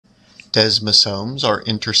Desmosomes are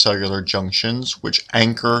intercellular junctions which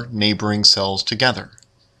anchor neighboring cells together.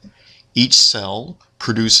 Each cell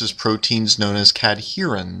produces proteins known as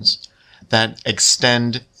cadherins that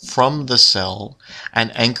extend from the cell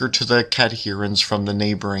and anchor to the cadherins from the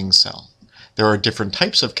neighboring cell. There are different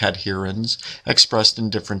types of cadherins expressed in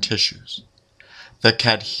different tissues. The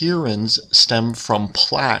cadherins stem from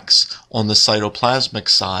plaques on the cytoplasmic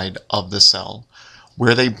side of the cell,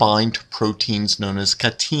 where they bind to proteins known as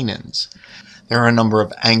catenins. There are a number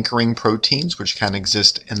of anchoring proteins which can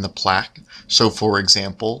exist in the plaque. So, for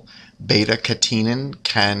example, beta-catenin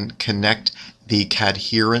can connect the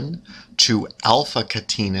cadherin to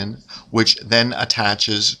alpha-catenin, which then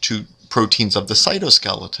attaches to proteins of the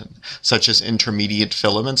cytoskeleton, such as intermediate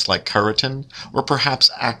filaments like keratin or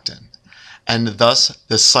perhaps actin. And thus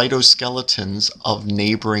the cytoskeletons of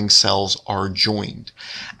neighboring cells are joined.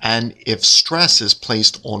 And if stress is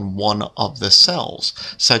placed on one of the cells,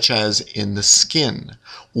 such as in the skin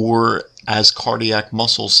or as cardiac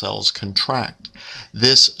muscle cells contract,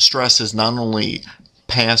 this stress is not only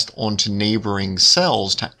passed on to neighboring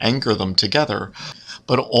cells to anchor them together,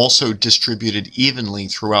 but also distributed evenly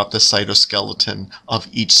throughout the cytoskeleton of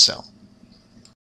each cell.